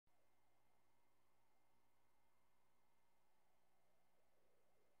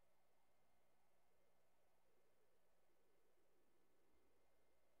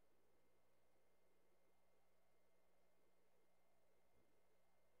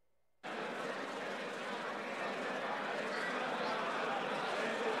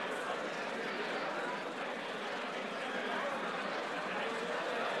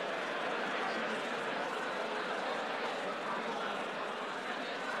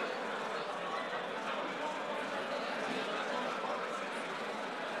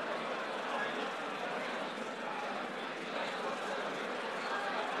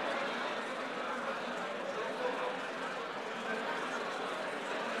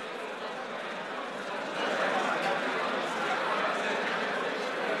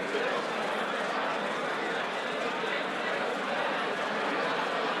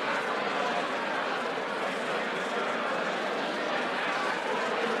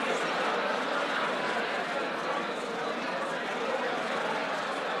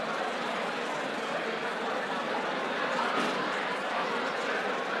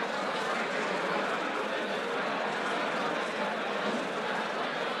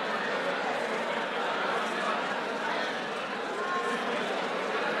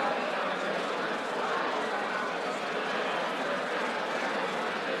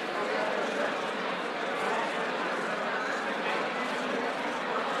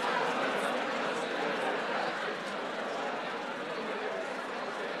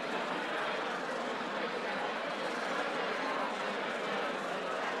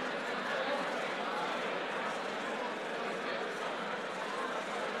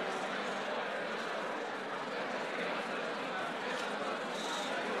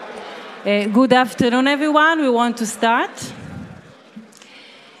Good afternoon, everyone. We want to start.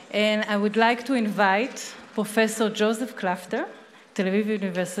 And I would like to invite Professor Joseph Klafter, Tel Aviv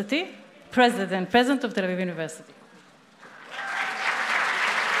University, President of Tel Aviv University.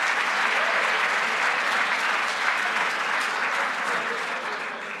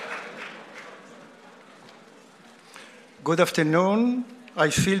 Good afternoon. I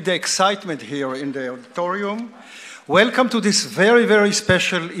feel the excitement here in the auditorium. Welcome to this very, very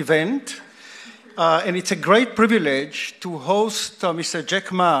special event. And it's a great privilege to host Mr.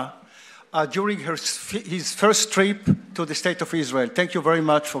 Jack Ma during his first trip to the State of Israel. Thank you very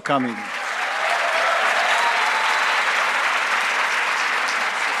much for coming.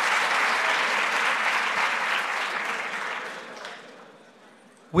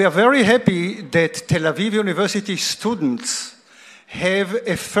 We are very happy that Tel Aviv University students have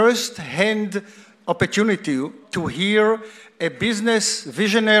a first-hand opportunity to hear a business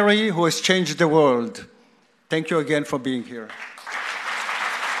visionary who has changed the world. Thank you again for being here.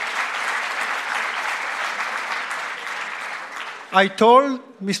 I told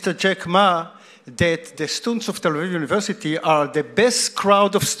Mr. Jack Ma that the students of Tel Aviv University are the best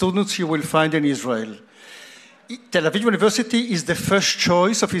crowd of students you will find in Israel. Tel Aviv University is the first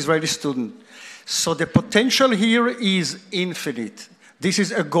choice of Israeli students. So the potential here is infinite. This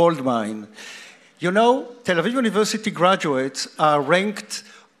is a gold mine. You know, Tel Aviv University graduates are ranked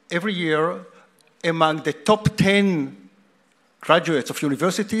every year among the top 10 graduates of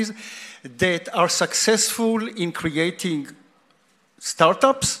universities that are successful in creating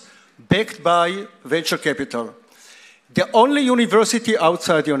startups backed by venture capital. The only university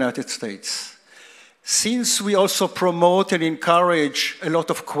outside the United States. Since we also promote and encourage a lot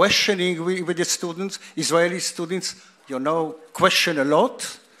of questioning with the students, Israeli students, you know, question a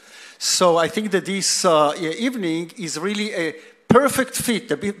lot. So I think that this evening is really a perfect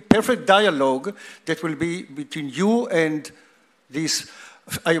fit, a perfect dialogue that will be between you and these,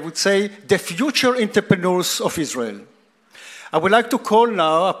 I would say, the future entrepreneurs of Israel. I would like to call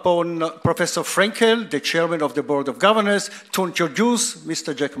now upon Professor Frankel, the chairman of the Board of Governors, to introduce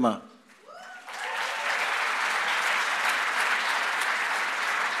Mr. Jack Ma.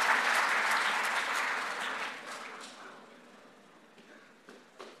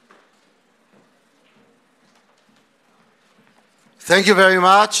 Thank you very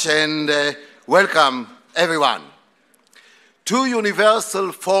much, and welcome, everyone. Two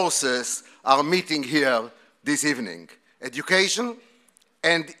universal forces are meeting here this evening, education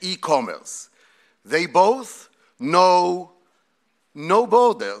and e-commerce. They both know no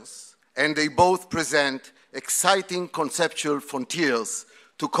borders, and they both present exciting conceptual frontiers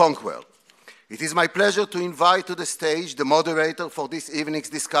to conquer. It is my pleasure to invite to the stage the moderator for this evening's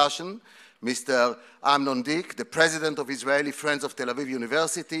discussion, Mr. Amnon Dick, the president of Israeli Friends of Tel Aviv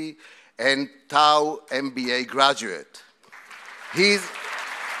University and Tau MBA graduate. He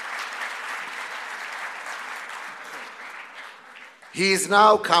is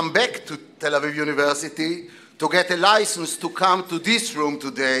now come back to Tel Aviv University to get a license to come to this room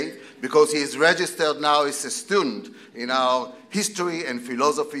today because he is registered now as a student in our history and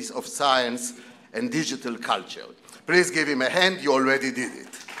philosophies of science and digital culture. Please give him a hand, you already did it.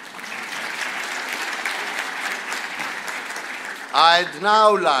 I'd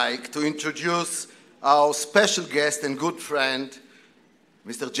now like to introduce our special guest and good friend,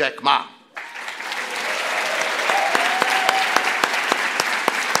 Mr. Jack Ma.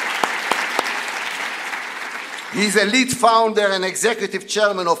 He's a lead founder and executive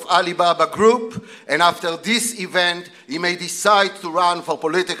chairman of Alibaba Group, and after this event, he may decide to run for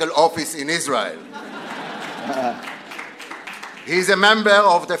political office in Israel. He's a member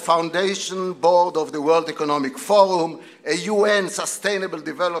of the foundation board of the World Economic Forum, a UN Sustainable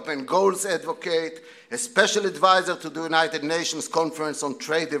Development Goals advocate, a special advisor to the United Nations Conference on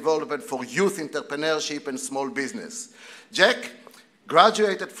Trade Development for Youth Entrepreneurship and Small Business. Jack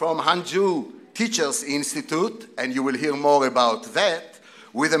graduated from Hanju Teachers Institute, and you will hear more about that,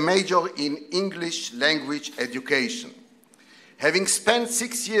 with a major in English language education. Having spent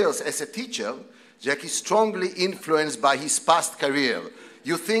 6 years as a teacher, Jack is strongly influenced by his past career.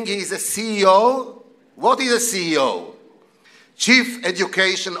 You think he is a CEO? What is a CEO? Chief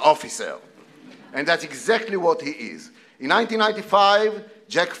Education Officer. And that's exactly what he is. In 1995,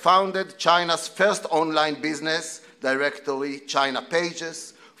 Jack founded China's first online business directory, China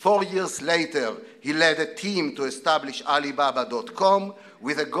Pages. 4 years later, he led a team to establish Alibaba.com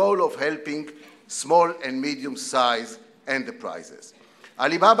with a goal of helping small and medium-sized enterprises.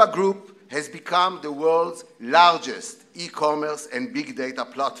 Alibaba Group has become the world's largest e-commerce and big data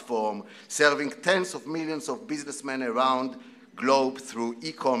platform, serving tens of millions of businessmen around globe through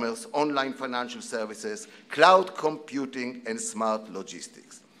e-commerce, online financial services, cloud computing, and smart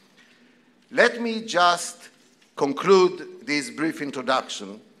logistics. Let me just conclude this brief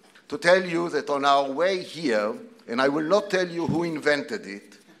introduction to tell you that on our way here, and I will not tell you who invented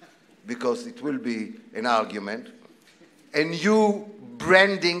it, because it will be an argument, a new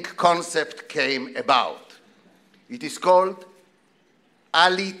branding concept came about. It is called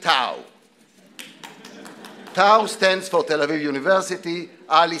Ali Tau. Tau stands for Tel Aviv University,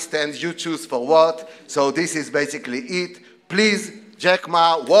 Ali stands, you choose for what, so this is basically it. Please, Jack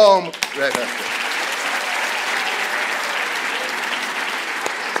Ma, warm welcome.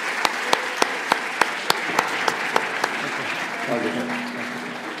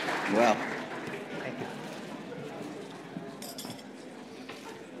 Well,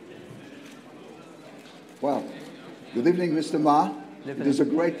 well, good evening, Mr. Ma. It is a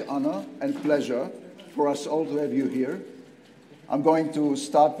great honor and pleasure for us all to have you here. I'm going to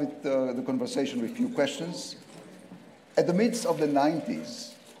start with the conversation with a few questions. At the midst of the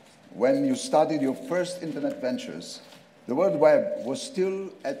 90s, when you started your first internet ventures, the World Web was still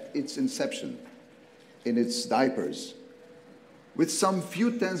at its inception, in its diapers. With some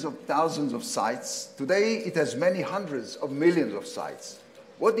few tens of thousands of sites, today it has many hundreds of millions of sites.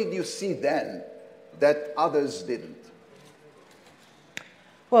 What did you see then that others didn't?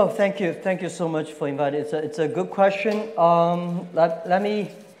 Well, thank you. Thank you so much for inviting. It's a good question. Let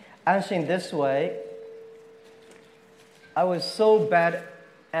me answer in this way. I was so bad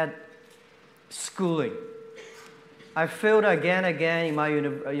at schooling. I failed again and again in my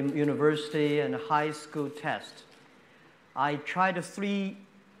university and high school test. I tried 3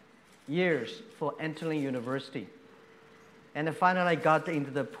 years for entering university. And then finally I got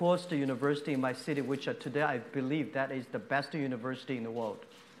into the poorest university in my city, which today I believe that is the best university in the world.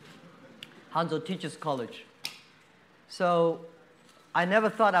 Hangzhou Teachers College. So I never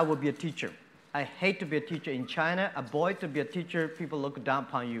thought I would be a teacher. I hate to be a teacher in China. A boy to be a teacher, people look down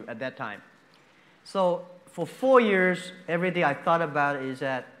upon you at that time. So for 4 years, every day I thought about is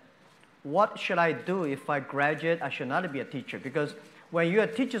that what should I do if I graduate? I should not be a teacher, because when you're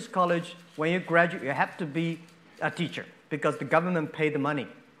at teachers college, when you graduate, you have to be a teacher because the government paid the money.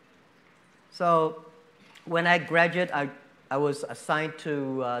 So when I graduated, I was assigned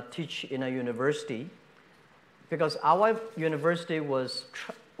to teach in a university because our university was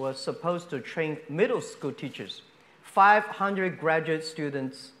supposed to train middle school teachers. 500 graduate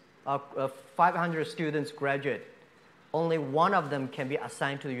students, 500 students graduate. Only one of them can be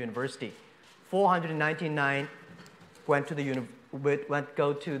assigned to the university. 499 go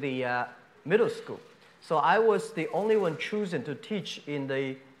to the middle school. So I was the only one chosen to teach in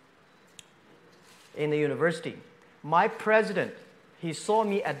the university. My president, he saw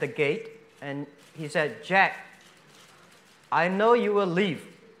me at the gate and he said, "Jack, I know you will leave,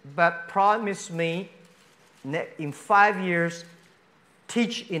 but promise me in 5 years,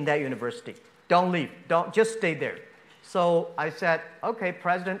 teach in that university. Don't leave, just stay there." So I said, "Okay,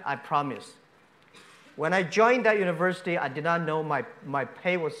 President, I promise." When I joined that university, I did not know my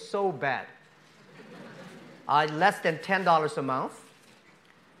pay was so bad. Less than $10 a month.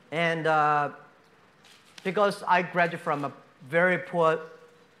 And because I graduated from a very poor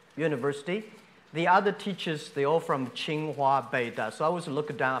university, the other teachers, they all from Tsinghua, Beida, so I was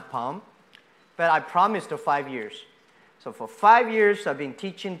looked down upon. But I promised for 5 years. So for 5 years, I've been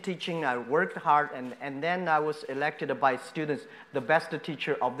teaching, I worked hard, and then I was elected by students the best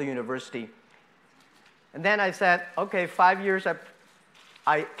teacher of the university. And then I said, okay, 5 years,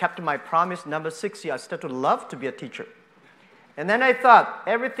 I kept my promise. Number 6 year, I started to love to be a teacher. And then I thought,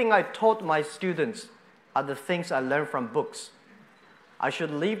 everything I taught my students are the things I learned from books. I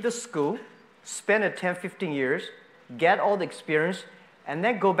should leave the school, spend 10, 15 years, get all the experience, and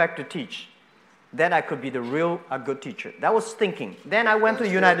then go back to teach. Then I could be a good teacher. That was thinking. Then I went to the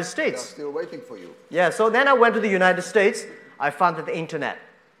United States. They're still waiting for you. Yeah, so then I went to the United States. I found the internet.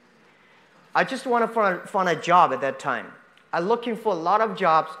 I just wanted to find a job at that time. I'm looking for a lot of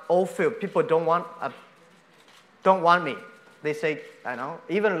jobs, all filled. People don't want me. They say, I know,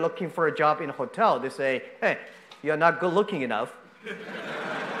 even looking for a job in a hotel, they say, "Hey, you're not good looking enough."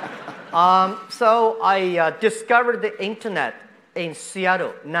 So I discovered the internet in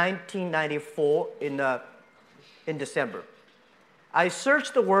Seattle, 1994 in December. I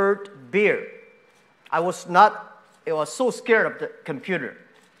searched the word beer. I was so scared of the computer.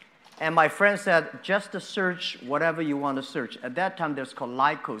 And my friend said, just search whatever you want to search. At that time, there's called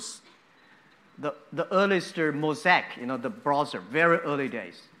Lycos, the earliest Mosaic, the browser, very early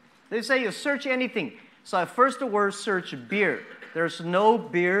days. They say you search anything. So I first search beer. There's no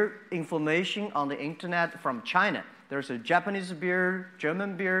beer information on the internet from China. There's a Japanese beer,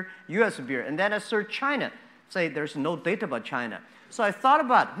 German beer, US beer. And then I search China. Say there's no data about China. So I thought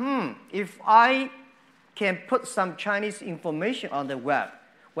about, if I can put some Chinese information on the web,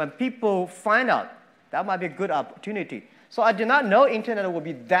 when people find out, that might be a good opportunity. So I did not know internet would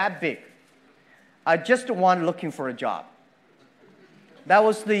be that big. I just wanted looking for a job. That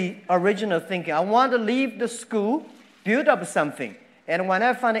was the original thinking. I wanted to leave the school, build up something. And when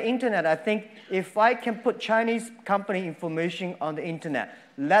I found the internet, I think if I can put Chinese company information on the internet,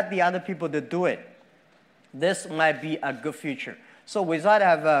 let the other people to do it, this might be a good future. So we thought I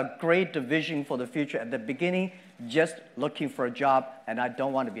have a great vision for the future at the beginning, just looking for a job, and I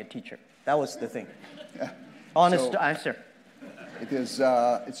don't want to be a teacher. That was the thing. Honest answer. It's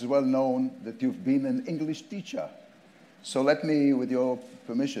well known that you've been an English teacher. So let me, with your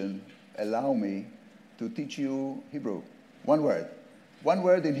permission, allow me to teach you Hebrew. One word. One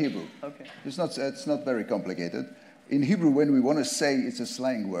word in Hebrew. Okay. It's not very complicated. In Hebrew, when we want to say, it's a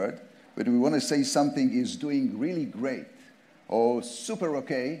slang word, but we want to say something is doing really great or super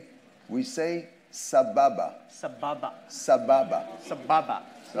okay, we say sababa. Sababa. Sababa. Sababa.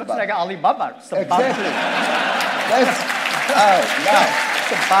 Looks like Alibaba. Sababa. Exactly. That's now.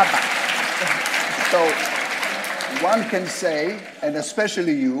 Sababa. So one can say, and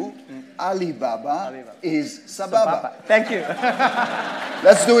especially you, Alibaba is sababa. Thank you.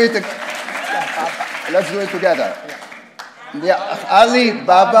 Let's do it. Let's do it together. Yeah,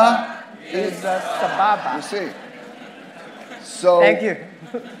 Alibaba is sababa. You see. So thank you.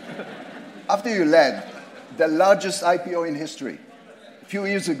 After you led the largest IPO in history, a few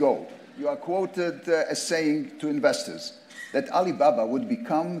years ago, you are quoted as saying to investors that Alibaba would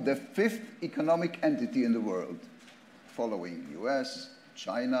become the 5th economic entity in the world, following US,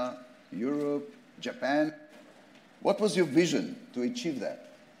 China, Europe, Japan. What was your vision to achieve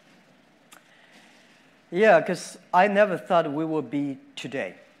that? Yeah, because I never thought we would be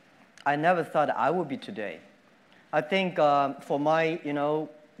today. I never thought I would be today. I think for my,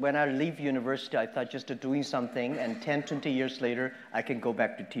 when I leave university, I thought just doing something, and 10, 20 years later, I can go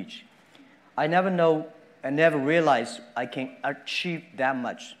back to teach. I never realized I can achieve that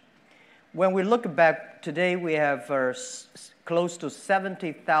much. When we look back, today we have close to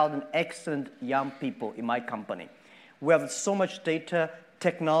 70,000 excellent young people in my company. We have so much data,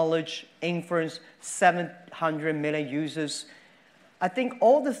 technology, inference, 700 million users. I think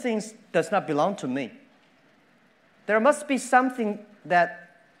all the things does not belong to me. There must be something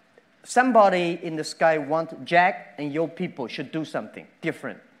that somebody in the sky wants. Jack and your people should do something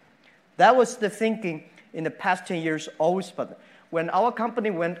different. That was the thinking in the past 10 years always. But when our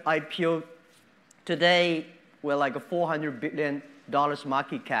company went IPO, today we're like a $400 billion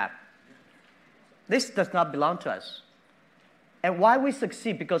market cap. This does not belong to us. And why we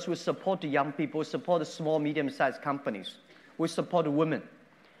succeed? Because we support the young people, we support the small, medium-sized companies, we support the women.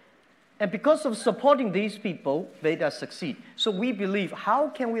 And because of supporting these people, they succeed. So we believe, how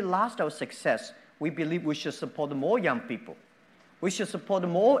can we last our success? We believe we should support more young people. We should support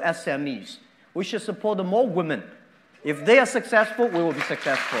more SMEs. We should support more women. If they are successful, we will be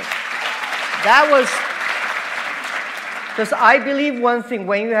successful. That was, because I believe one thing,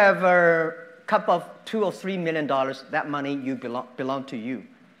 when you have a cup of $2 or $3 million, that money belong to you.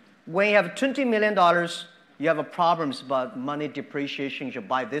 When you have $20 million, you have problems about money depreciation. You should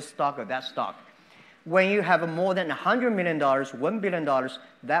buy this stock or that stock. When you have more than $100 million, $1 billion,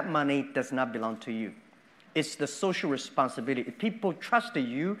 that money does not belong to you. It's the social responsibility. If people trust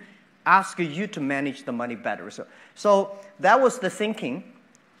you, ask you to manage the money better. So that was the thinking.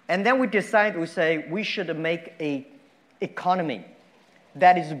 And then we decided, we say, we should make an economy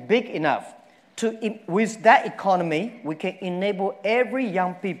that is big enough with that economy, we can enable every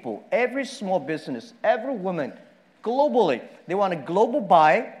young people, every small business, every woman, globally. They want a global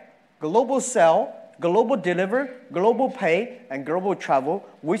buy, global sell, global deliver, global pay, and global travel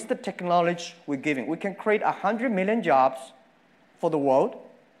with the technology we're giving. We can create 100 million jobs for the world.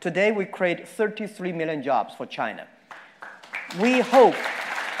 Today, we create 33 million jobs for China. We hope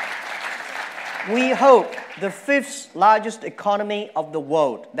the 5th largest economy of the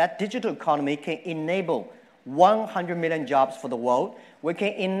world, that digital economy, can enable 100 million jobs for the world. We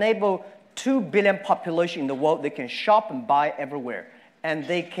can enable 2 billion population in the world. They can shop and buy everywhere. And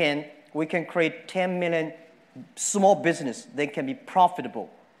we can create 10 million small business. They can be profitable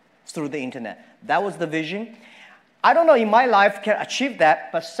through the internet. That was the vision. I don't know in my life can achieve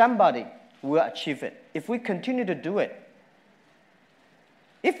that, but somebody will achieve it. If we continue to do it,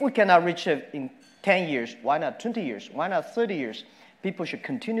 if we cannot reach it in 10 years, why not 20 years? Why not 30 years? People should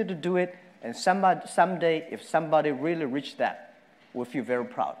continue to do it, and someday, if somebody really reaches that, we'll feel very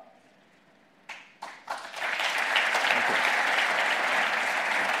proud.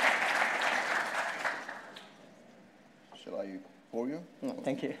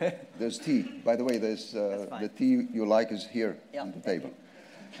 Thank you. There's tea. By the way, there's the tea you like is here on the table.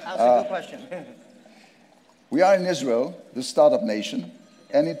 That's a good question. We are in Israel, the startup nation,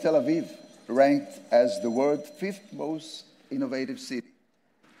 and in Tel Aviv, ranked as the world's 5th most innovative city.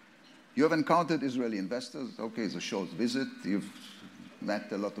 You have encountered Israeli investors. Okay, it's a short visit. You've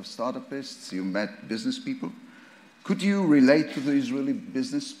met a lot of startupists. You met business people. Could you relate to the Israeli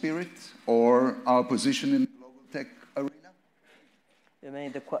business spirit or our position in the global tech arena? You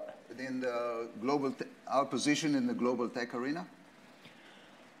mean our position in the global tech arena?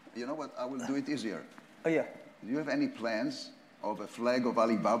 You know what? I will do it easier. Oh, yeah. Do you have any plans of a flag of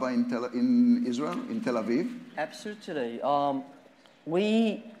Alibaba in Israel, in Tel Aviv? Absolutely.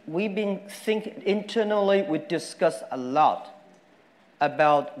 We've been thinking internally, we discussed a lot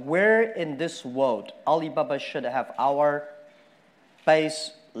about where in this world Alibaba should have our base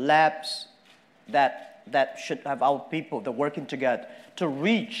labs that should have our people that working together to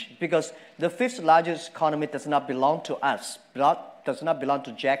reach, because the 5th largest economy does not belong to us, does not belong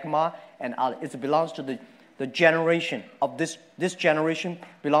to Jack Ma and Ali. It belongs to the generation of this generation,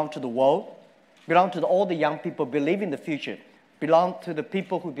 belong to the world, belong to all the young people believe in the future, belong to the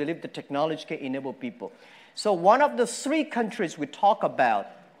people who believe the technology can enable people. So one of the 3 countries we talk about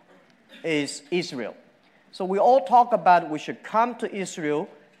is Israel. So we all talk about we should come to Israel,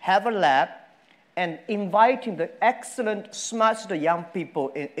 have a lab, and inviting the excellent, smart young people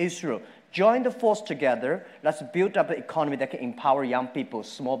in Israel. Join the force together. Let's build up an economy that can empower young people,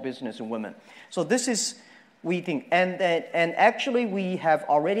 small business, and women. So this is, we think, and actually we have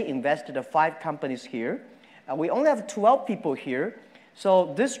already invested in 5 companies here. And we only have 12 people here.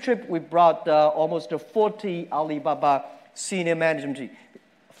 So this trip we brought almost 40 Alibaba senior management team,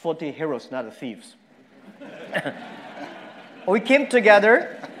 40 heroes, not the thieves. We came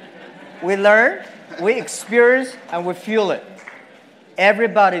together, we learned, we experienced, and we feel it.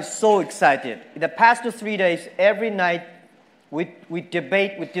 Everybody's so excited. In the past 3 days, every night, we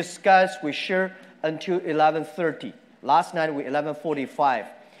debate, we discuss, we share until 11:30. Last night, we 11:45.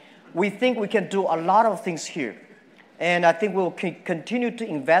 We think we can do a lot of things here. And I think we'll continue to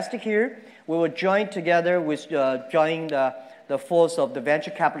invest here. We will join together with join the force of the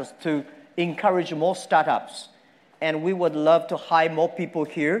venture capitalists to encourage more startups. And we would love to hire more people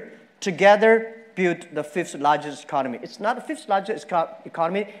here. Together, build the 5th largest economy. It's not the 5th largest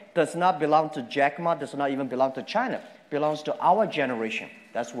economy. Does not belong to Jack Ma. Does not even belong to China. Belongs to our generation.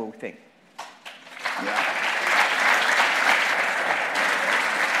 That's what we think. Yeah.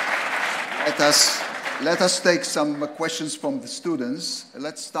 Let us take some questions from the students.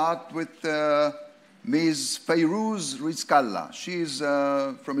 Let's start with Ms. Fayrouz Rizkallah. She is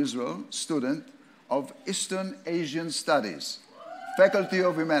from Israel, student of Eastern Asian Studies, Faculty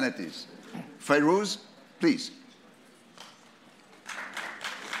of Humanities. Fayrouz, please.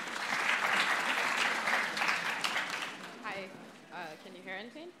 Hi, can you hear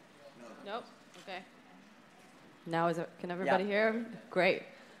anything? No. Nope? Okay. Now can everybody hear? Great.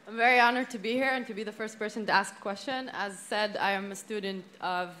 I'm very honored to be here and to be the first person to ask a question. As said, I am a student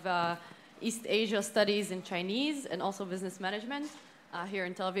of East Asia Studies in Chinese and also Business Management here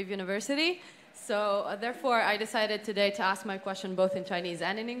in Tel Aviv University. So therefore, I decided today to ask my question both in Chinese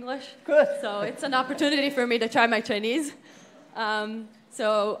and in English. Good. So it's an opportunity for me to try my Chinese.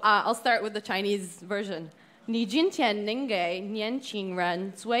 I'll start with the Chinese version. 你今天能给年轻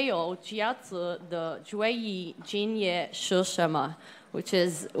人最有价值的专业经验是什么? Which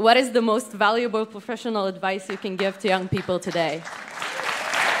is, what is the most valuable professional advice you can give to young people today?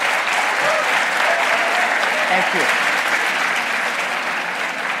 Thank you.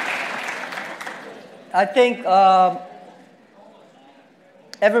 I think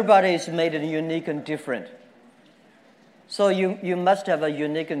everybody is made unique and different. So you must have a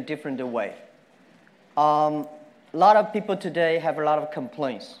unique and different way. A lot of people today have a lot of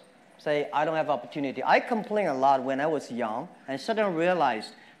complaints. Say, I don't have opportunity. I complained a lot when I was young and suddenly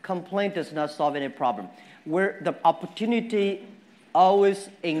realized complaint does not solve any problem. Where the opportunity always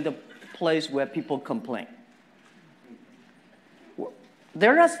in the place where people complain.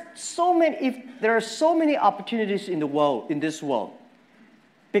 There are so many opportunities in the world, in this world,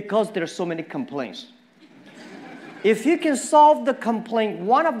 because there are so many complaints. If you can solve the complaint,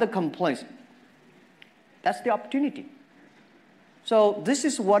 one of the complaints, that's the opportunity. So this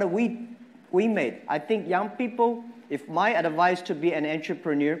is what we made. I think young people, if my advice to be an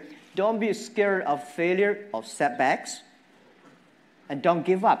entrepreneur, don't be scared of failure, of setbacks, and don't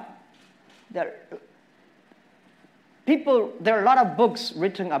give up. There are a lot of books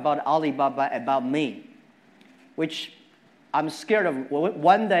written about Alibaba, about me, which I'm scared of.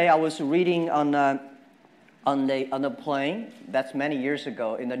 One day I was reading on on a plane. That's many years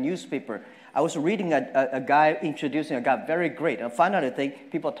ago in the newspaper. I was reading a guy introducing a guy, very great. And finally, I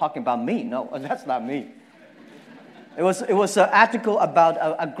think people are talking about me. No, that's not me. It was an article about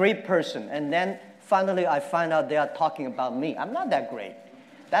a great person. And then finally, I find out they are talking about me. I'm not that great.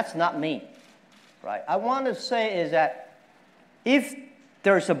 That's not me, right? I want to say is that if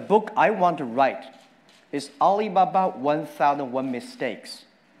there's a book I want to write, it's Alibaba 1001 Mistakes.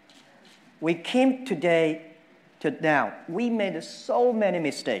 We came today to now. We made so many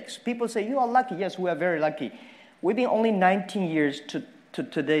mistakes. People say, you are lucky. Yes, we are very lucky. We've been only 19 years to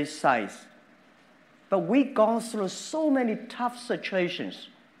today's size. But we've gone through so many tough situations.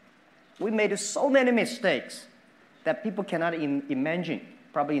 We made so many mistakes that people cannot imagine.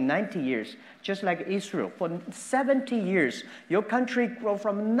 Probably 90 years, just like Israel. For 70 years, your country grew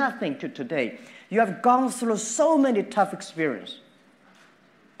from nothing to today. You have gone through so many tough experiences.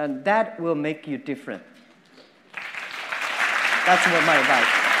 And that will make you different. That's what my advice.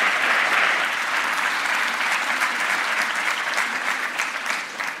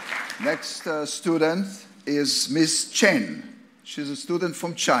 Next student is Miss Chen. She's a student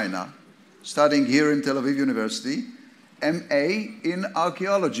from China, studying here in Tel Aviv University, MA in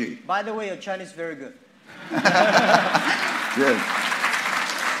archaeology. By the way, your Chinese is very good. Good.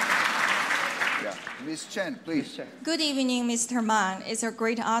 Yeah. Miss Chen, please. Good evening, Mr. Ma. It's a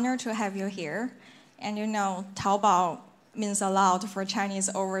great honor to have you here. And you know, Taobao means a lot for Chinese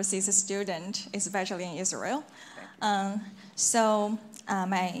overseas students, especially in Israel. My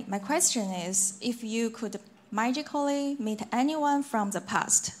question is, if you could magically meet anyone from the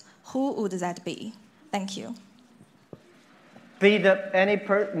past, who would that be? Thank you.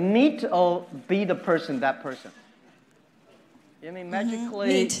 Meet or be the person, that person? You mean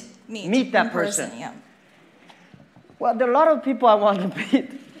magically meet that person? Yeah. Well, there are a lot of people I want to meet.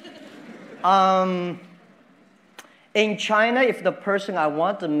 In China, if the person I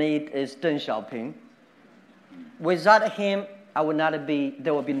want to meet is Deng Xiaoping, without him,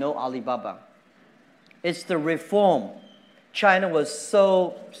 there would be no Alibaba. It's the reform. China was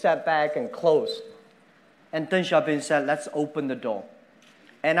so set back and closed. And Deng Xiaoping said, let's open the door.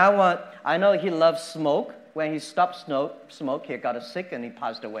 And I know he loves smoke. When he stopped smoke, he got sick and he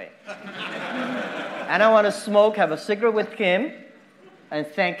passed away. And I want to have a cigarette with him and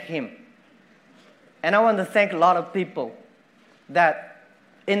thank him. And I want to thank a lot of people that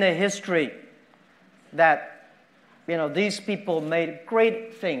in the history that, you know, these people made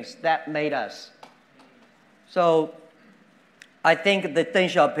great things that made us. So I think that Deng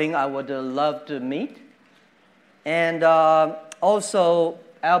Xiaoping I would love to meet. And also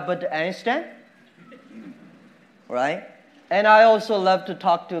Albert Einstein, right? And I also love to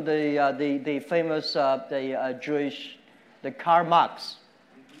talk to the famous Jewish, Karl Marx.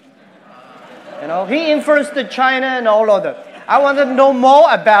 You know, he influenced China and all of that. I want to know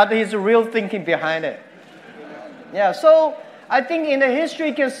more about his real thinking behind it. Yeah, so I think in the history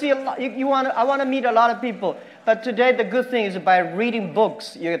you can see a lot. I want to meet a lot of people. But today the good thing is by reading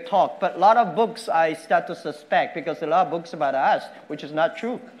books you talk. But a lot of books I start to suspect because a lot of books about us, which is not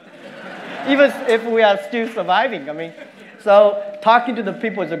true. Even if we are still surviving. I mean, so talking to the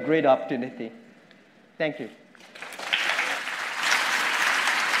people is a great opportunity. Thank you.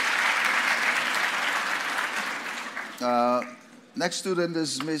 Next student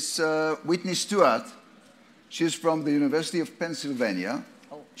is Miss Whitney Stewart. She's from the University of Pennsylvania.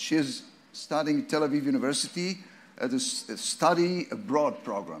 She's studying at Tel Aviv University at a study abroad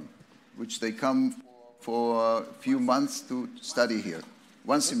program, which they come for a few months to study here,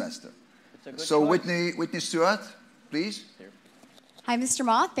 one semester. So Whitney Stewart, please. Hi, Mr.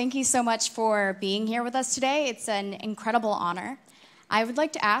 Ma. Thank you so much for being here with us today. It's an incredible honor. I would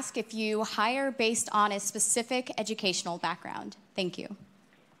like to ask if you hire based on a specific educational background. Thank you.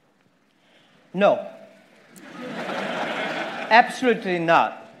 No. Absolutely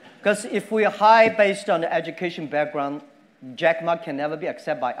not. Because if we hire based on the education background, Jack Ma can never be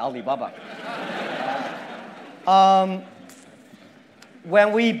accepted by Alibaba.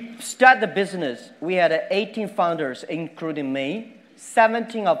 When we started the business, we had 18 founders, including me.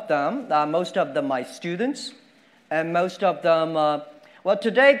 17 of them, most of them my students, and most of them, well,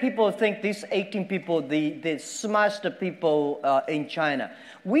 today people think these 18 people, the smartest people in China.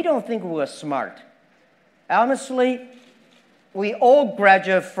 We don't think we were smart. Honestly, we all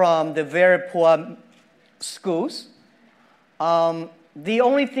graduate from the very poor schools. The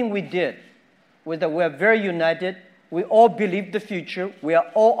only thing we did was that we are very united. We all believe the future. We are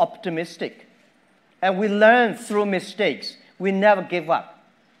all optimistic. And we learn through mistakes. We never give up.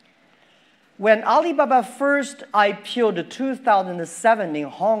 When Alibaba first IPO'd in 2007 in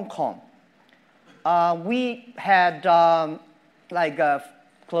Hong Kong, we had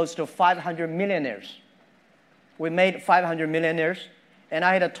close to 500 millionaires. We made 500 millionaires, and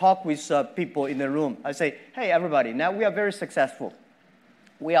I had a talk with people in the room. I say, hey, everybody, now we are very successful.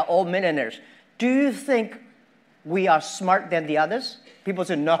 We are all millionaires. Do you think we are smart than the others? People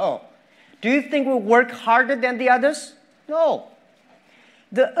say, no. Do you think we work harder than the others? No.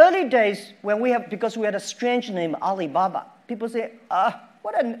 The early days, because we had a strange name, Alibaba, people say,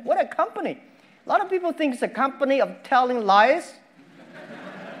 what a company. A lot of people think it's a company of telling lies.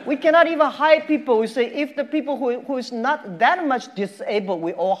 We cannot even hire people. We say, if the people who is not that much disabled,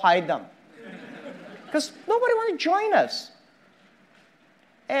 we all hire them. Because nobody wants to join us.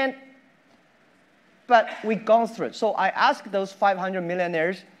 But we've gone through it. So I asked those 500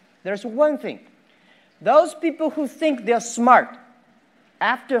 millionaires, there's one thing. Those people who think they're smart,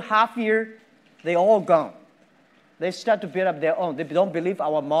 after half year, they're all gone. They start to build up their own. They don't believe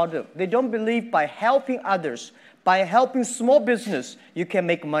our model. They don't believe by helping others, by helping small business, you can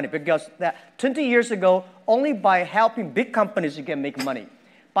make money. Because 20 years ago, only by helping big companies, you can make money.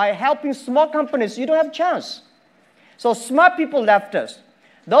 By helping small companies, you don't have a chance. So smart people left us.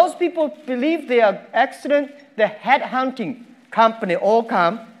 Those people believe they are excellent. The headhunting company all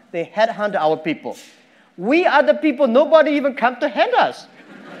come. They headhunt our people. We are the people, nobody even come to hunt us.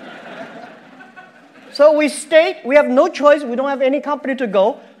 So we stayed. We have no choice. We don't have any company to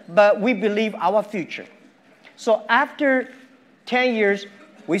go, but we believe our future. So after 10 years,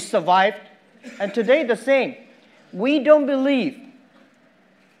 we survived. And today, the same. We don't believe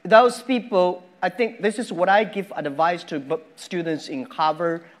those people. I think this is what I give advice to students in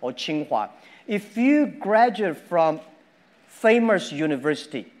Harvard or Tsinghua. If you graduate from famous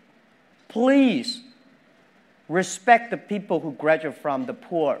university, please respect the people who graduate from the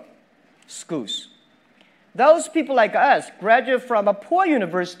poor schools. Those people like us graduate from a poor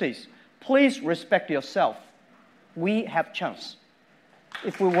universities. Please respect yourself. We have chance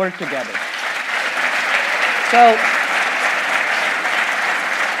if we work together. So,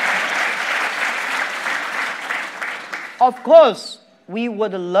 of course, we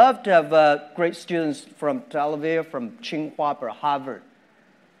would love to have great students from Tel Aviv, from Tsinghua, or Harvard.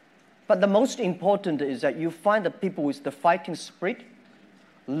 But the most important is that you find the people with the fighting spirit,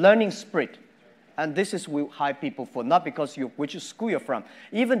 learning spirit. And this is what we hire people for, not because which school you're from.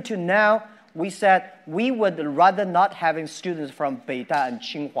 Even to now, we said we would rather not having students from Beida and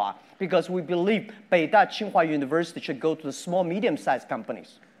Tsinghua because we believe Beida, Tsinghua University should go to the small, medium-sized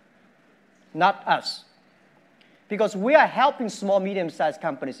companies, not us. Because we are helping small, medium-sized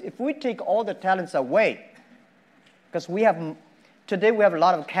companies. If we take all the talents away, because today we have a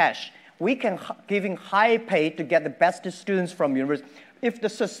lot of cash, we can giving high pay to get the best students from university. If the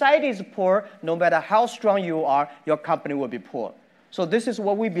society is poor, no matter how strong you are, your company will be poor. So this is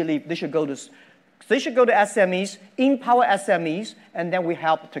what we believe. They should go to SMEs, empower SMEs, and then we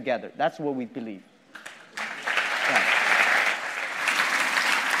help together. That's what we believe. Yeah.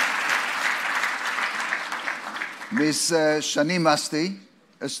 Ms. Shani Masti,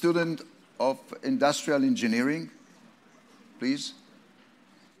 a student of industrial engineering, please.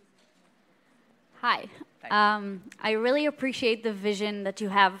 Hi. I really appreciate the vision that you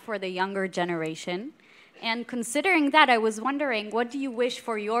have for the younger generation. And considering that, I was wondering, what do you wish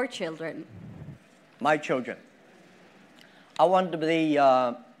for your children? My children. I want to be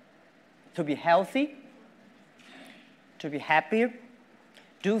healthy, to be happier,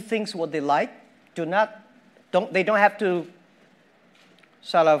 do things what they like. They don't have to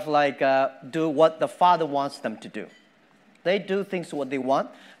sort of like do what the father wants them to do. They do things what they want.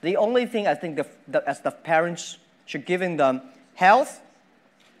 The only thing I think as the parents should giving them health,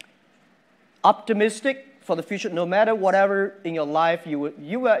 optimistic for the future. No matter whatever in your life, you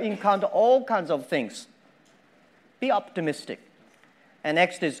will encounter all kinds of things. Be optimistic. And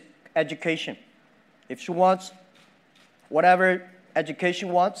next is education. If she wants whatever education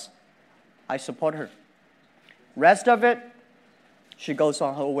wants, I support her. Rest of it, she goes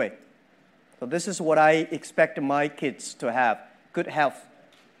on her way. So this is what I expect my kids to have: good health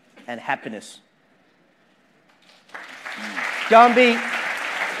and happiness. Don't be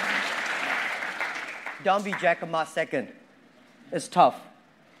Jack Ma second. It's tough.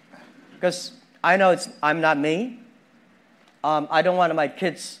 Because I know I'm not me. I don't want my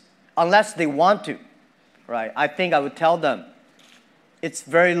kids, unless they want to, right? I think I would tell them, it's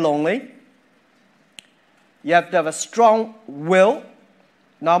very lonely. You have to have a strong will.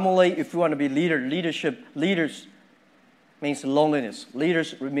 Normally, if you want to be leaders means loneliness.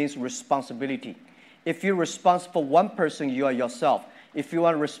 Leaders means responsibility. If you're responsible one person, you are yourself. If you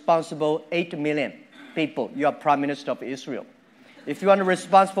are responsible 8 million people, you are Prime Minister of Israel. If you are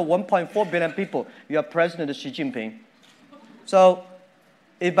responsible for 1.4 billion people, you are President Xi Jinping. So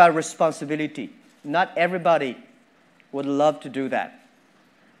it's about responsibility. Not everybody would love to do that.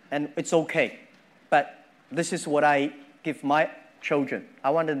 And it's okay. But this is what I give my children. I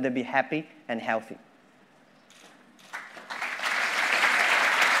want them to be happy and healthy.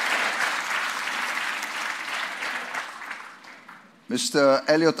 Mr.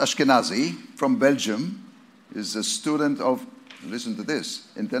 Elliot Ashkenazi from Belgium is a student of, listen to this,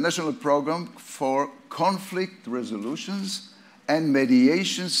 International Program for Conflict Resolutions and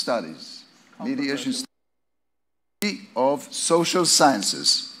Mediation Studies. Mediation Studies of Social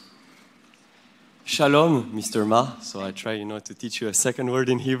Sciences. Shalom, Mr. Ma. So I try, to teach you a second word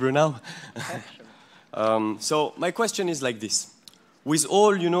in Hebrew now. So my question is like this. With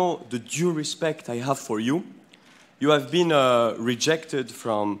all, the due respect I have for you, you have been rejected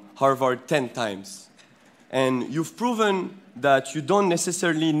from Harvard 10 times. And you've proven that you don't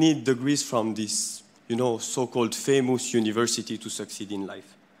necessarily need degrees from this, so-called famous university to succeed in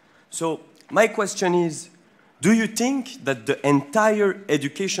life. So my question is, do you think that the entire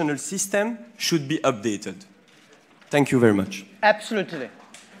educational system should be updated? Thank you very much. Absolutely.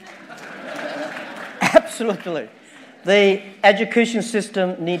 Absolutely. The education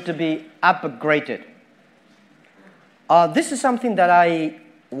system needs to be upgraded. This is something that I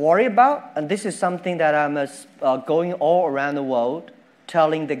worry about, and this is something that I'm going all around the world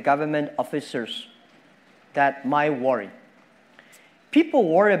telling the government officers that my worry. People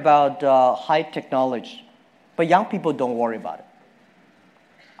worry about high technology, but young people don't worry about it.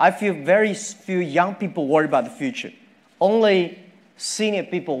 I feel very few young people worry about the future. Only senior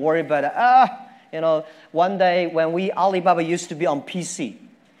people worry about it. One day when Alibaba used to be on PC,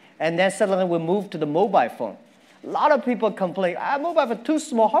 and then suddenly we moved to the mobile phone. A lot of people complain, mobile phone too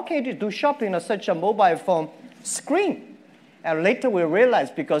small. How can you do shopping on such a mobile phone screen? And later we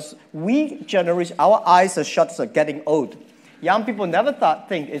realized because our eyes are shut, are getting old. Young people never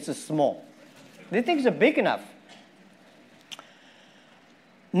think it's small. They think it's big enough.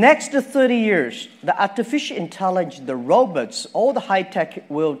 Next 30 years, the artificial intelligence, the robots, all the high tech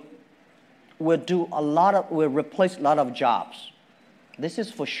will replace a lot of jobs. This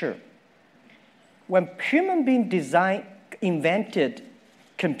is for sure. When human beings invented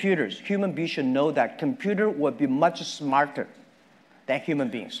computers, human beings should know that computer will be much smarter than human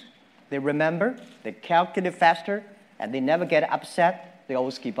beings. They remember, they calculate faster, and they never get upset. They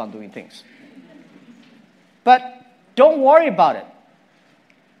always keep on doing things. But don't worry about it.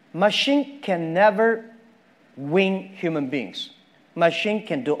 Machine can never win human beings. Machine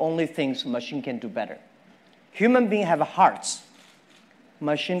can do only things machine can do better. Human beings have hearts.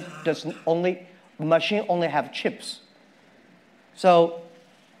 Machine only have chips. So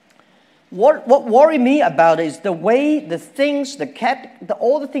what worry me about is the way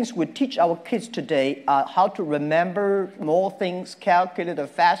all the things we teach our kids today, how to remember more things, calculate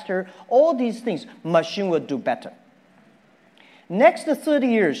faster, all these things, machine will do better. Next 30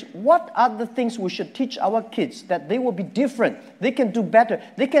 years, what are the things we should teach our kids that they will be different, they can do better,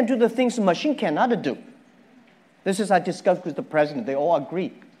 they can do the things machine cannot do? This is I discussed with the president, they all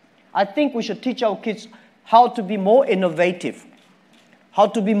agree. I think we should teach our kids how to be more innovative, how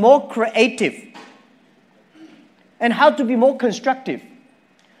to be more creative, and how to be more constructive.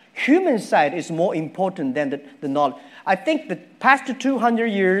 Human side is more important than the knowledge. I think the past 200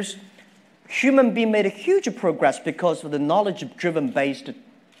 years, human being made a huge progress because of the knowledge-driven based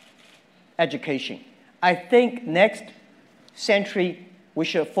education. I think next century, we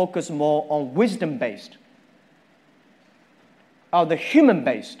should focus more on wisdom-based, or the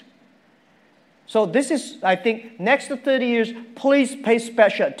human-based. So this is, I think, next 30 years, please pay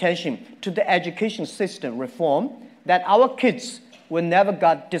special attention to the education system reform that our kids will never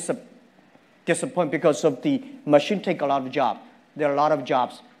get disappointed because of the machine take a lot of jobs. There are a lot of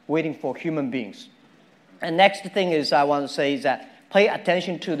jobs waiting for human beings. And next thing is I want to say is that pay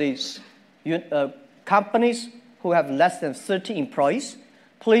attention to these companies who have less than 30 employees.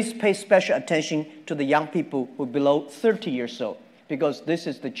 Please pay special attention to the young people who are below 30 years old, because this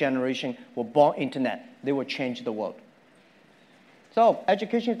is the generation who were born internet. They will change the world. So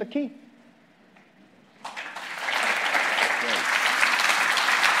education is the key.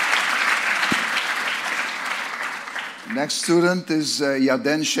 Next student is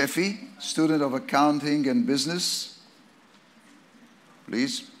Yarden Shefi, student of accounting and business.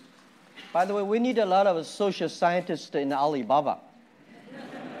 Please. By the way, we need a lot of social scientists in Alibaba.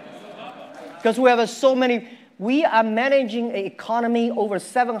 Because we have so many. We are managing an economy over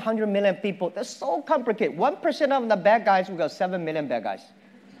 700 million people. That's so complicated. 1% of the bad guys, we got 7 million bad guys.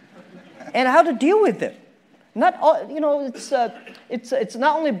 And how to deal with it? Not all, you know, it's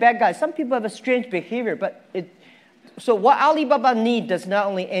not only bad guys. Some people have a strange behavior, but so what Alibaba needs is not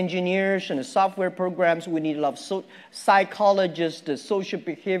only engineers and software programs. We need a lot of psychologists, the social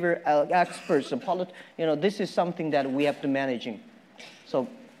behavior experts, and you know, this is something that we have to managing. So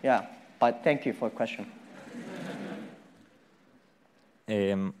yeah, but thank you for the question.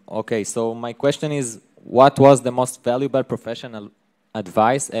 Okay, so my question is, what was the most valuable professional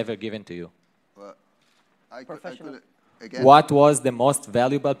advice ever given to you? Again? What was the most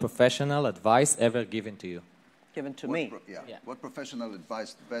valuable professional advice ever given to you? Given to me? Yeah. What professional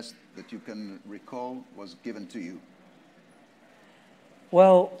advice, the best that you can recall, was given to you?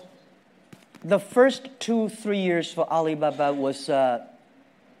 Well, the first 2-3 years for Alibaba was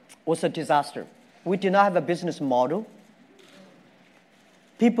a disaster. We did not have a business model.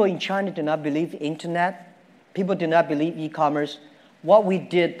 People in China did not believe internet. People did not believe e-commerce. What we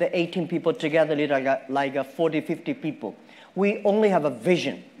did, the 18 people together, like 40, 50 people, we only have a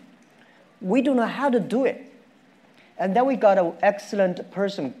vision. We don't know how to do it. And then we got an excellent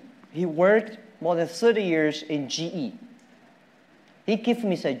person. He worked more than 30 years in GE. He gave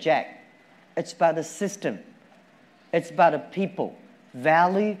me, said, Jack, it's about the system. It's about the people,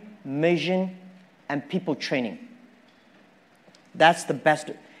 value, mission, and people training. That's the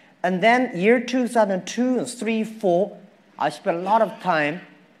best. And then year 2002 and 3, 4, I spent a lot of time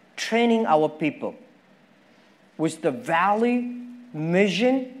training our people with the value,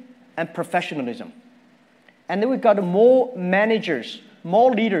 mission, and professionalism. And then we got more managers,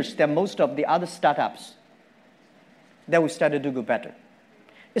 more leaders than most of the other startups. Then we started to do better.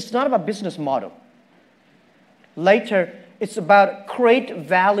 It's not about business model. Later, it's about create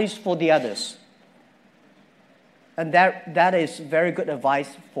values for the others. And that is very good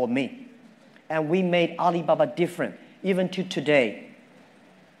advice for me. And we made Alibaba different. Even to today,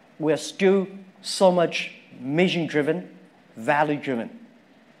 we are still so much mission-driven, value-driven.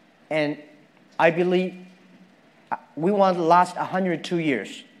 And I believe we want to last 102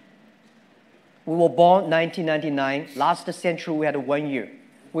 years. We were born 1999. Last century, we had 1 year.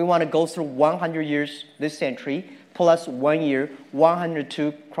 We want to go through 100 years this century, plus 1 year,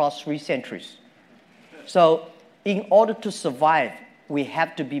 102 cross 3 centuries. So in order to survive, we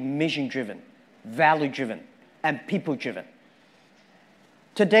have to be mission-driven, value-driven, and people-driven.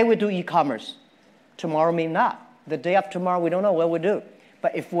 Today we do e-commerce. Tomorrow may not. The day after tomorrow, we don't know what we'll do.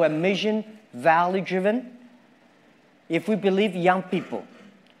 But if we're mission, value-driven, if we believe young people,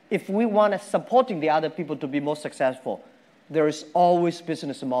 if we want to supporting the other people to be more successful, there is always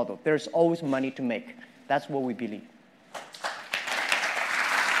business model. There's always money to make. That's what we believe.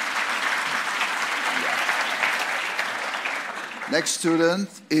 Next student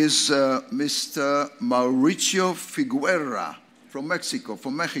is Mr. Mauricio Figueroa from Mexico.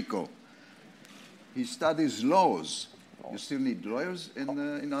 He studies laws. You still need lawyers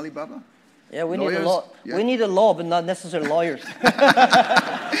in Alibaba? Yeah, we need a law. Yeah. We need a law, but not necessarily lawyers. Sorry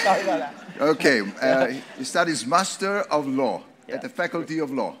about that. Okay, he studies Master of Law at the Faculty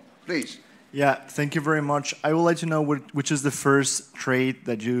of Law. Please. Yeah, thank you very much. I would like to know which is the first trait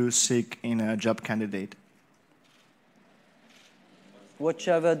that you seek in a job candidate.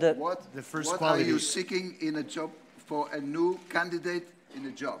 Whichever the first what quality. Are you seeking in a job for a new candidate in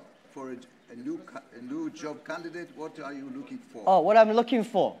a job? For a new job candidate, what are you looking for? Oh, what I'm looking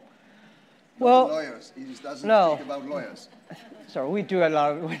for? Not well, lawyers. He doesn't no. think about lawyers. Sorry, we do a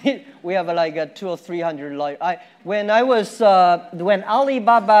lot. We have like 200 or 300 lawyers. When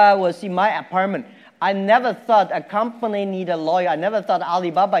Alibaba was in my apartment, I never thought a company need a lawyer. I never thought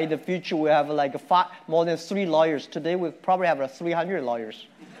Alibaba in the future will have like more than 3 lawyers. Today we probably have 300 lawyers.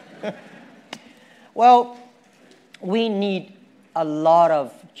 Well, we need a lot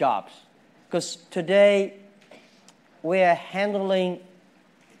of jobs because today we are handling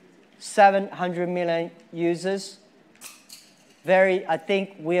 700 million users. I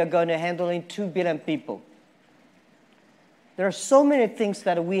think we are going to handling 2 billion people. There are so many things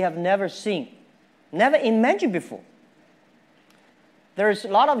that we have never seen. Never imagined before. There's a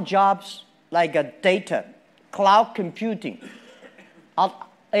lot of jobs like data, cloud computing,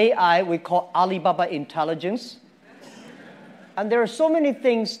 AI, we call Alibaba Intelligence. And there are so many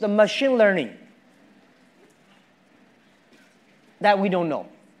things, the machine learning, that we don't know.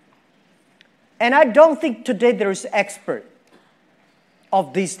 And I don't think today there is an expert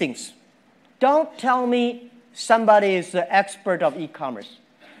of these things. Don't tell me somebody is the expert of e-commerce.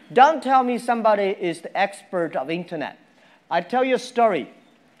 Don't tell me somebody is the expert of internet. I tell you a story.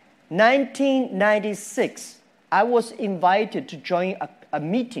 1996, I was invited to join a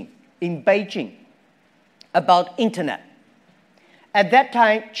meeting in Beijing about internet. At that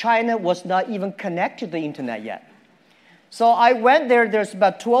time, China was not even connected to the internet yet. So I went there, there's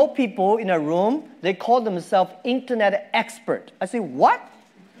about 12 people in a room. They call themselves internet expert. I said, what?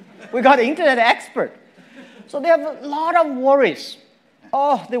 We got an internet expert. So they have a lot of worries.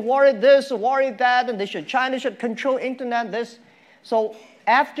 Oh, they worry this, worry that, and China should control internet, this. So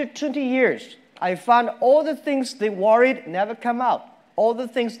after 20 years, I found all the things they worried never come out. All the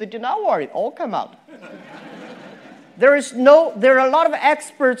things they did not worry all come out. There are a lot of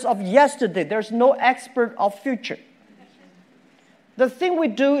experts of yesterday. There's no expert of future. The thing we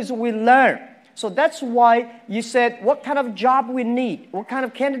do is we learn. So that's why you said what kind of job we need, what kind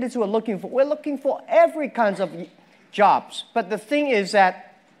of candidates we're looking for. We're looking for every kind of jobs. But the thing is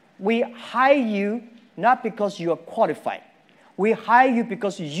that we hire you not because you are qualified. We hire you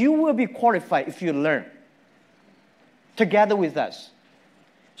because you will be qualified if you learn together with us.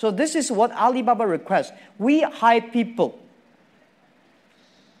 So this is what Alibaba requests. We hire people.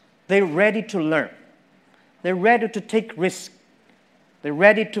 They're ready to learn. They're ready to take risks. They're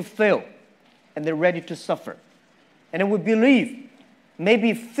ready to fail. And they're ready to suffer. And we believe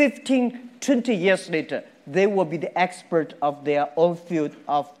maybe 15, 20 years later, they will be the expert of their own field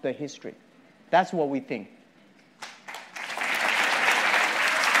of the history. That's what we think.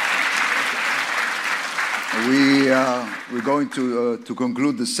 We're going to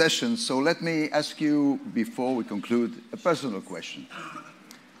conclude the session, so let me ask you, before we conclude, a personal question.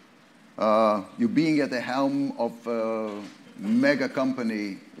 You being at the helm of a mega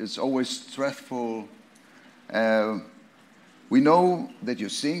company is always stressful. We know that you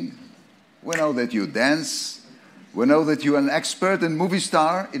sing, we know that you dance, we know that you're an expert and movie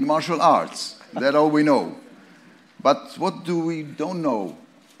star in martial arts. That's all we know. But what do we don't know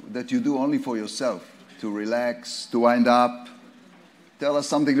that you do only for yourself? To relax, to wind up. Tell us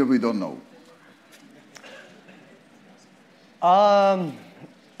something that we don't know.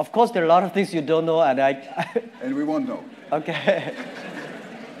 Of course, there are a lot of things you don't know, and and we won't know. Okay.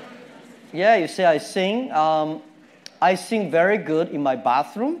 Yeah, you say I sing. I sing very good in my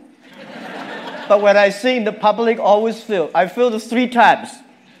bathroom. But when I sing in the public, I feel this 3 times.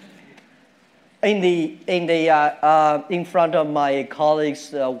 In front of my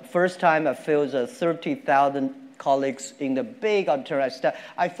colleagues, first time I feel 30,000 colleagues in the big auditorium.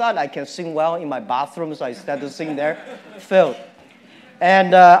 I thought I can sing well in my bathroom, so I started to sing there. Filled.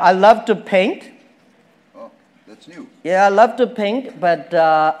 And I love to paint. Oh, that's new. Yeah, I love to paint, but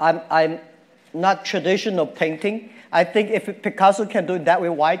I'm not traditional painting. I think if Picasso can do it that way,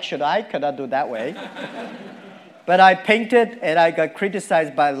 why should I? Cannot do it that way. But I painted, and I got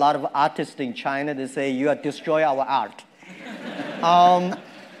criticized by a lot of artists in China. They say, you are destroying our art.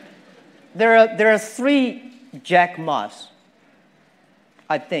 There are 3 Jack Ma's,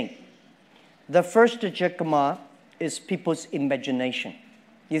 I think. The first Jack Ma is people's imagination.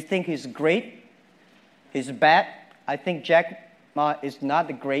 You think he's great, he's bad. I think Jack Ma is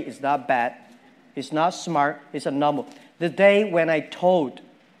not great, is not bad, he's not smart, he's a normal. The day when I told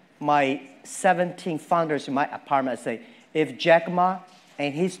my 17 founders in my apartment, I say, if Jack Ma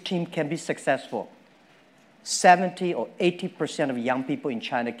and his team can be successful, 70 or 80% of young people in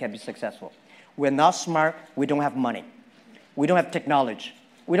China can be successful. We're not smart, we don't have money. We don't have technology.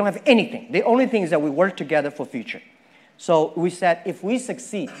 We don't have anything. The only thing is that we work together for future. So we said, if we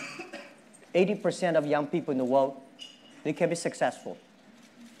succeed, 80% of young people in the world, they can be successful.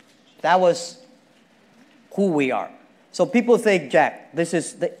 That was who we are. So people say, Jack, this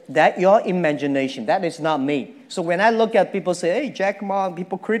is that your imagination. That is not me. So when I look at people say, hey, Jack Ma,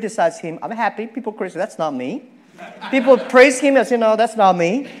 people criticize him. I'm happy. People criticize. That's not me. People praise him and say, no, that's not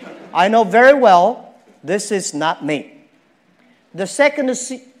me. I know very well this is not me. The second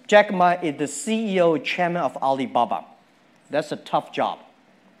Jack Ma is the CEO, chairman of Alibaba. That's a tough job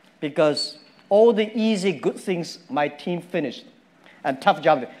because all the easy, good things my team finished. And tough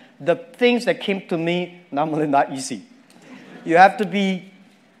job. The things that came to me, normally not easy. You have to be,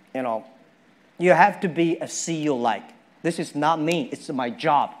 you have to be a CEO-like. This is not me, it's my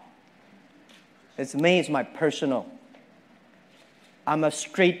job. It's me, it's my personal. I'm a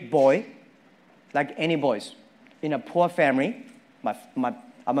straight boy, like any boys, in a poor family.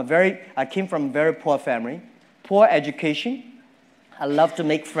 I came from a very poor family, poor education. I love to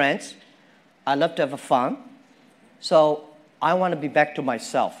make friends. I love to have fun. So I want to be back to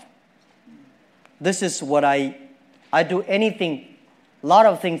myself. This is what I do anything, a lot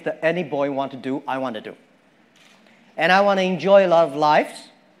of things that any boy want to do, I want to do. And I want to enjoy a lot of lives.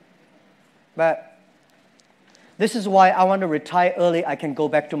 But this is why I want to retire early. I can go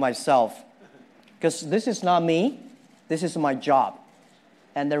back to myself. Because this is not me. This is my job.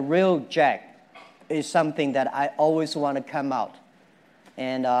 And the real Jack is something that I always want to come out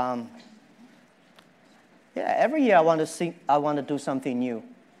And yeah, every year I want to do something new.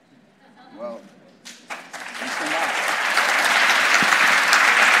 Well,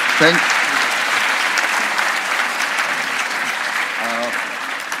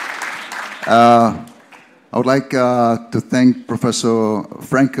 I would like to thank Professor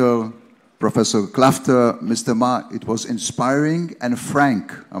Frankel, Professor Klafter, Mr. Ma. It was inspiring and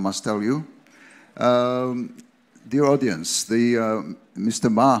frank, I must tell you. Dear audience,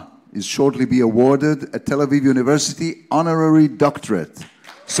 Mr. Ma is shortly be awarded a Tel Aviv University honorary doctorate.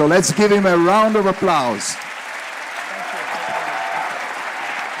 So let's give him a round of applause.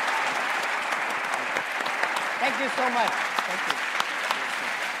 Thank you so much. Thank you.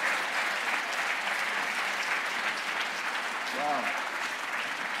 Wow.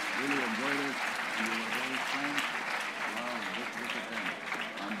 Really enjoyed it. You were very frank. Wow, look at them.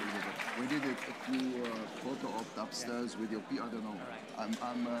 Unbelievable. We did a few photo ops upstairs with your I don't know.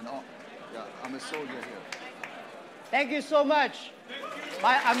 I'm a soldier here. Thank you so much.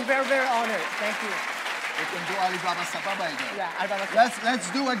 I'm very, very honored. Thank you. We can do Alibaba Sababa again. Yeah, Alibaba Sababa. Let's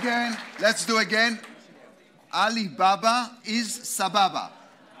do again. Let's do again. Alibaba is Sababa.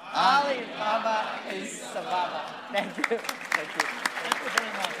 Alibaba is Sababa. Thank you. Thank you. Thank you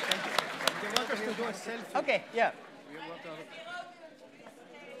very much. Thank you. You want us to do a selfie? Okay, yeah.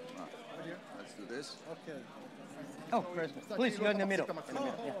 Let's do this. Okay. Oh, please, you're in the middle. Okay.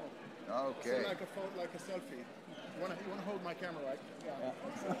 So like a selfie. You want to hold my camera, right? Yeah.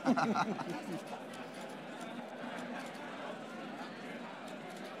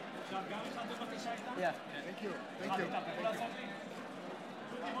 Yeah. Thank you. Thank you.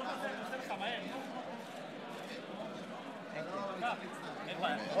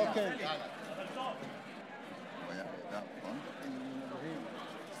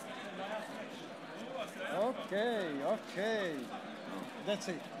 Okay. Okay. That's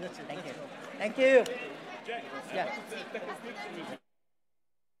it. Thank you. Thank you. Yeah.